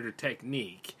or Predator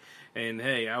Technique. And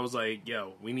hey, I was like,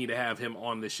 yo, we need to have him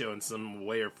on this show in some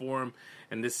way or form.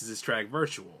 And this is his track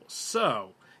Virtual.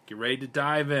 So, get ready to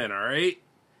dive in, alright?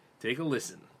 Take a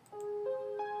listen.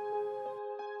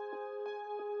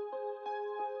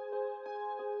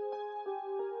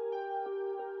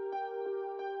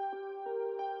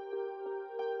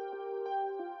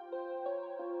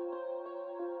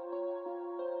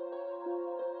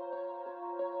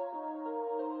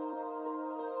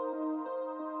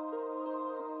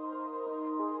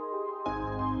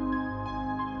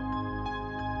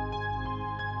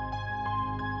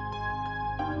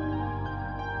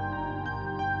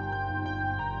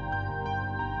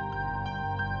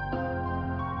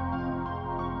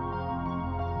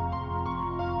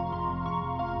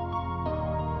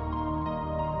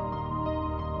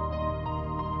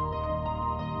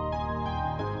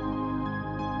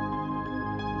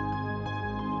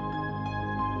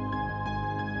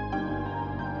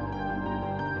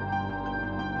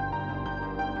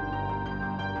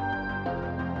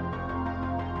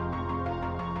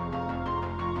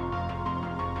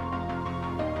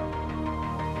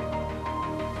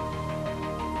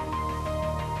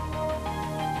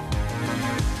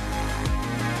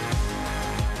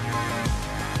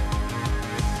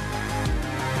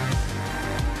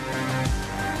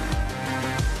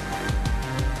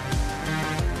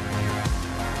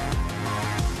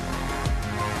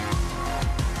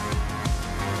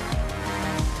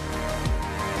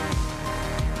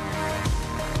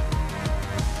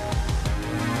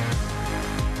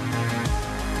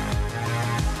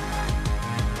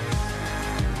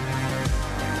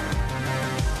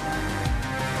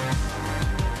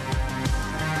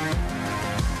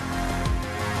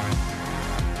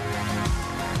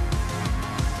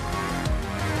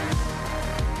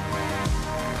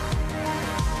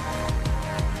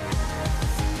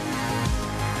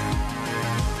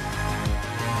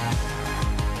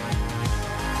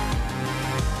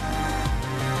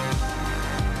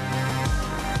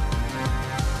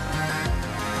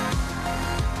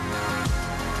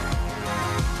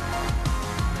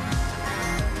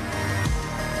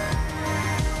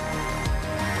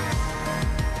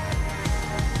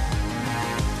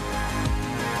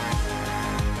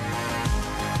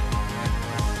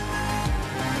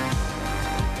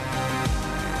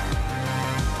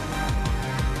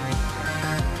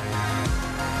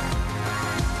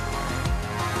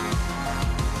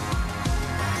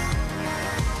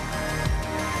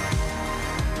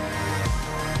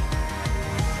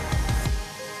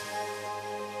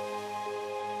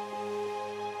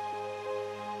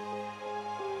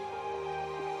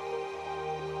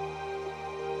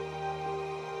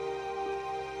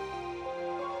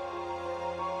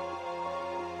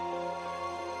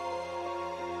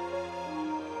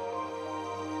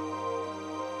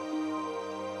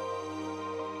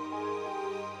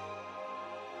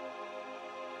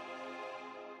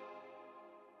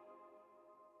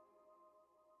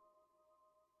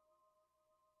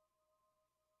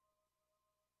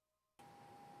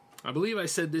 I believe I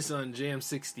said this on Jam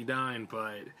 69,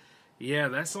 but yeah,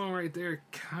 that song right there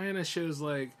kind of shows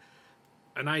like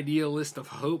an idealist of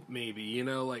hope, maybe, you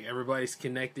know, like everybody's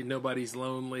connected, nobody's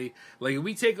lonely. Like if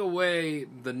we take away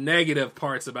the negative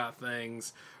parts about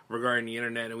things regarding the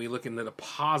internet and we look into the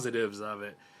positives of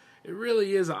it, it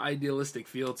really is an idealistic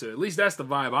feel to it. At least that's the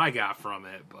vibe I got from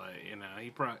it. But you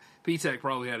know, P-Tech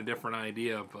probably had a different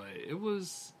idea, but it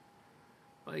was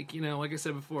like, you know, like I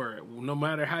said before, no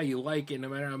matter how you like it, no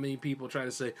matter how many people try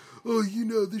to say, oh, you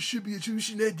know, this should be you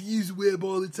shouldn't have to use the web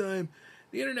all the time.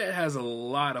 The internet has a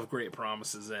lot of great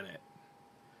promises in it.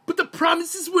 But the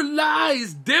promises were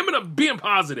lies. Damn it, I'm being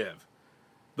positive.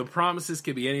 The promises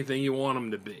could be anything you want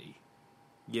them to be.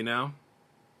 You know?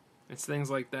 It's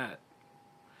things like that.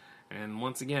 And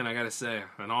once again, I gotta say,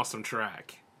 an awesome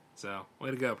track. So, way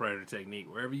to go, Predator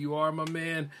Technique. Wherever you are, my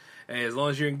man. Hey, as long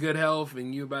as you're in good health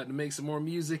and you're about to make some more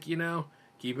music, you know,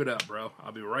 keep it up, bro.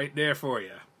 I'll be right there for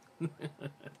you.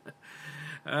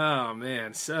 Oh,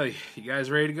 man. So, you guys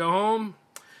ready to go home?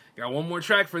 Got one more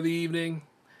track for the evening.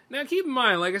 Now, keep in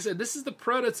mind, like I said, this is the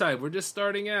prototype. We're just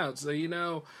starting out. So, you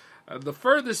know, the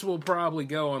furthest we'll probably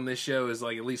go on this show is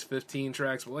like at least 15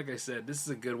 tracks. But like I said, this is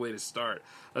a good way to start,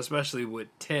 especially with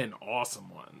 10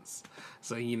 awesome ones.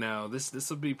 So, you know, this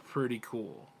will be pretty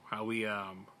cool how we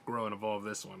grow and evolve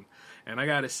this one. And I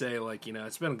got to say, like, you know,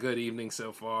 it's been a good evening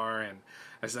so far. And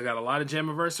I still got a lot of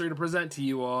Jamiversary to present to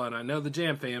you all. And I know the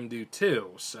Jam fam do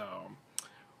too. So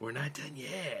we're not done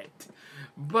yet.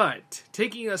 But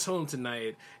taking us home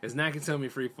tonight is Nakatomi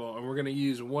Freefall, and we're going to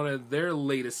use one of their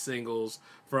latest singles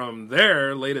from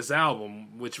their latest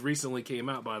album, which recently came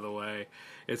out, by the way.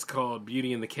 It's called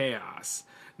Beauty in the Chaos.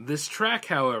 This track,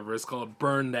 however, is called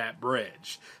Burn That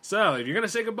Bridge. So, if you're going to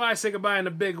say goodbye in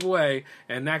a big way,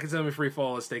 and Nakatomi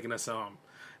Freefall is taking us home.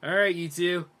 Alright, you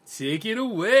two, take it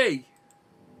away!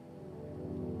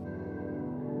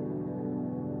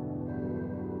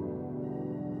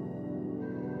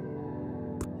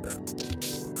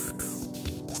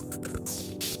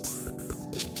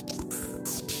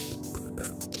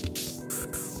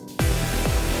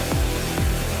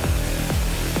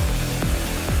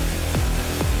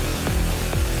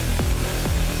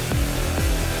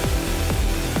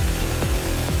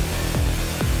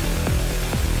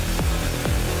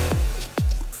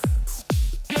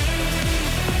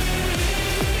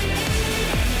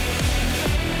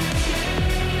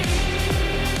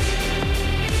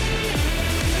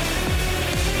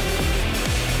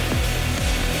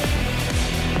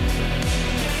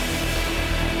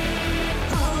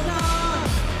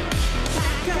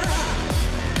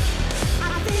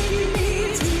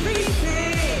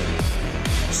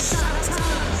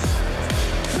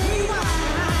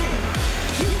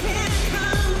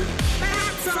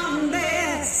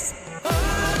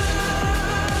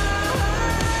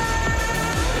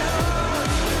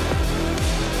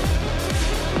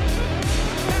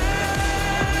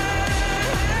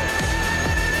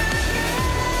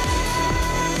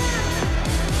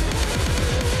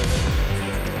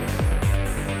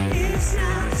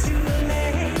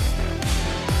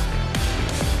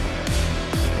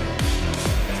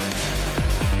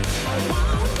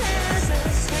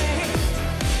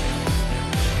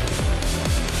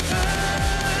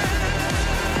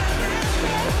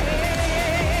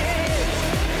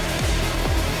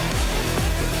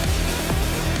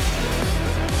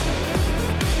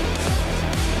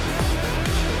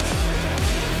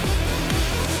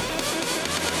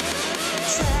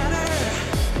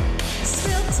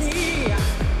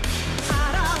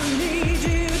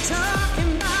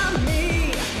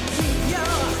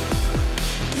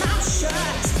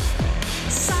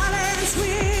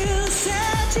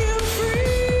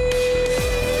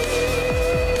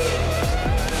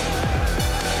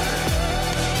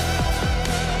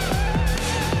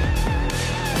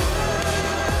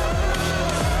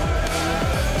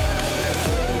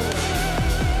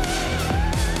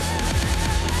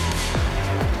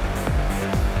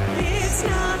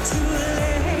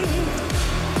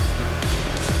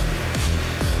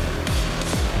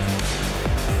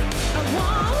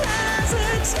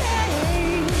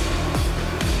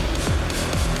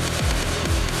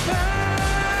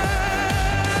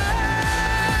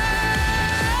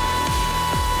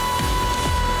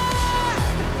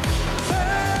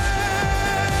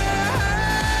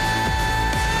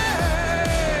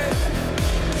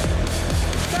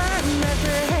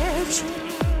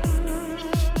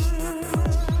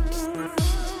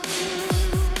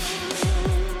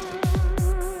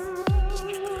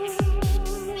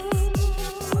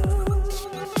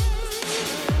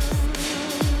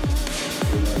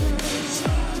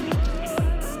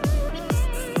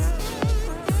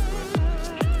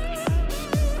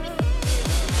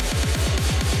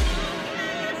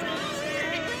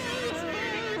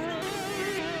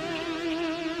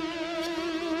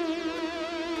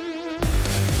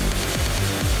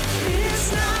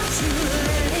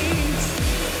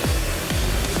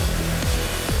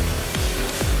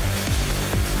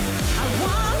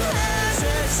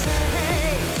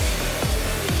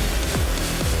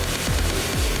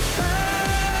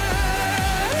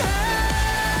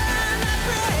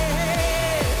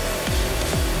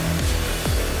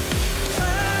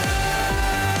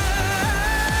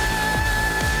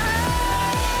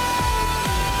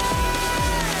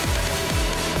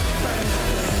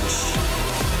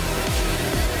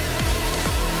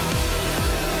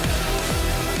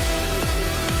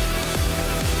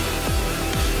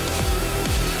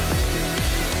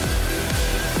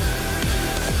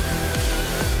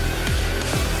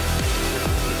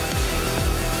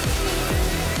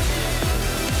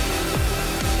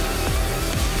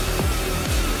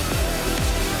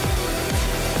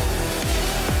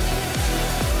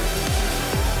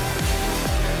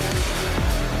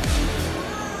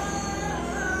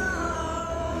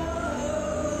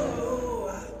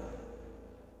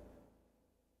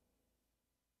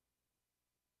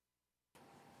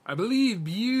 I believe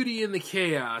Beauty in the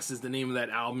Chaos is the name of that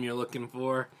album you're looking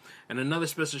for. And another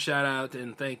special shout out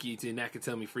and thank you to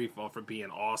Nakatomi Freefall for being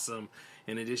awesome,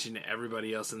 in addition to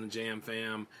everybody else in the Jam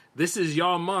fam. This is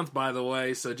y'all month, by the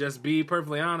way, so just be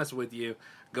perfectly honest with you.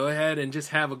 Go ahead and just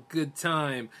have a good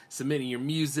time submitting your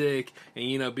music and,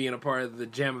 you know, being a part of the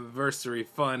Jam-iversary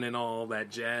fun and all that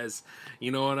jazz.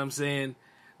 You know what I'm saying?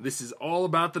 This is all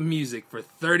about the music for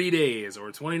 30 days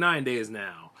or 29 days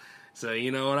now. So,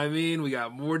 you know what I mean? We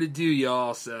got more to do,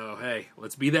 y'all. So, hey,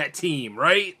 let's be that team,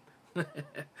 right?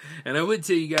 And I would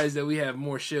tell you guys that we have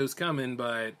more shows coming,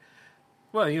 but,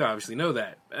 well, you obviously know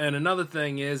that. And another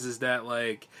thing is that,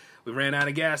 like, we ran out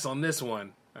of gas on this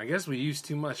one. I guess we used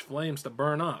too much flames to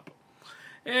burn up.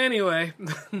 Anyway,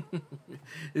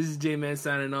 this is J-Man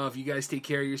signing off. You guys take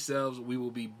care of yourselves. We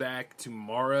will be back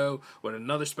tomorrow with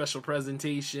another special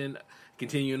presentation,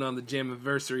 continuing on the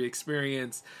Jam-iversary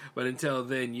experience. But until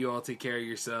then, you all take care of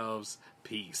yourselves.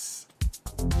 Peace.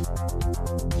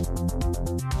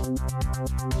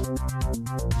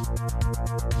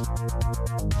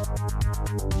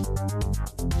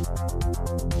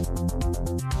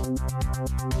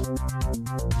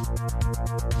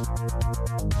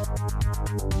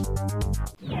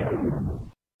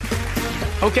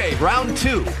 Okay, round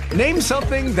two. Name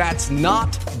something that's not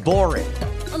boring.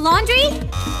 A laundry?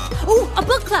 Ooh, a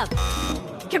book club.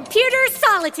 Computer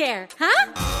solitaire,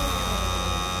 huh?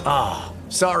 Ah,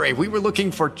 sorry, we were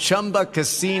looking for Chumba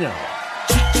Casino.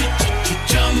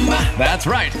 That's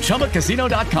right,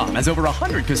 ChumbaCasino.com has over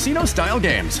 100 casino-style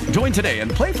games. Join today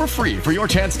and play for free for your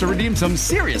chance to redeem some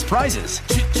serious prizes.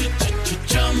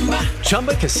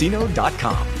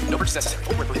 ChumbaCasino.com. No purchase necessary.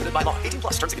 Void where prohibited by law. 18+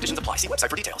 terms and conditions apply. See website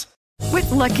for details. With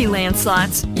Lucky Land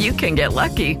Slots, you can get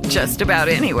lucky just about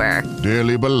anywhere.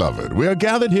 Dearly beloved, we are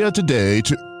gathered here today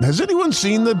to... Has anyone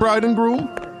seen the bride and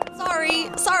groom?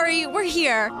 Sorry, we're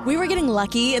here. We were getting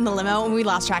lucky in the limo and we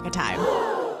lost track of time.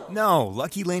 No,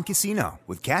 Lucky Land Casino,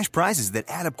 with cash prizes that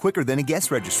add up quicker than a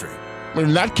guest registry.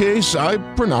 In that case, I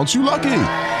pronounce you lucky.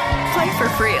 Play for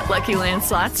free at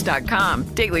LuckyLandSlots.com.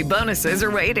 Daily bonuses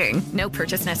are waiting. No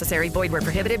purchase necessary. Void where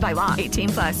prohibited by law.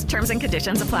 18+. Terms and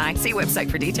conditions apply. See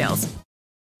website for details.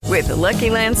 With the Lucky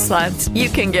Land Slots, you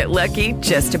can get lucky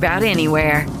just about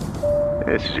anywhere.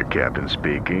 This is your captain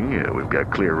speaking. We've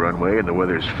got clear runway and the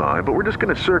weather's fine, but we're just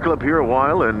going to circle up here a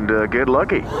while and get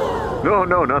lucky.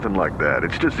 No, nothing like that.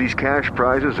 It's just these cash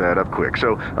prizes add up quick.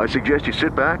 So I suggest you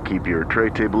sit back, keep your tray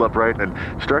table upright, and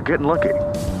start getting lucky.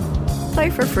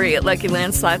 Play for free at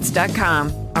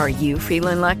LuckyLandSlots.com. Are you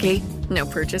feeling lucky? No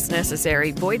purchase necessary.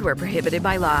 Void where prohibited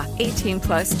by law.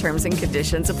 18+ terms and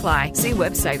conditions apply. See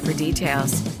website for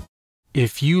details.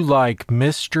 If you like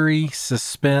mystery,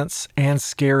 suspense, and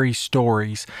scary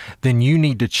stories, then you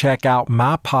need to check out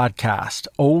my podcast,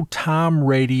 Old Time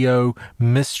Radio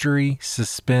Mystery,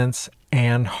 Suspense,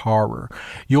 and Horror.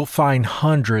 You'll find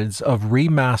hundreds of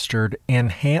remastered,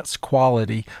 enhanced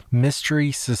quality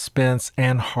mystery, suspense,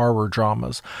 and horror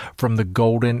dramas from the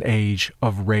golden age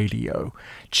of radio.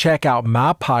 Check out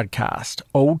my podcast,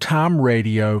 Old Time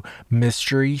Radio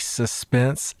Mystery,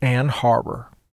 Suspense, and Horror.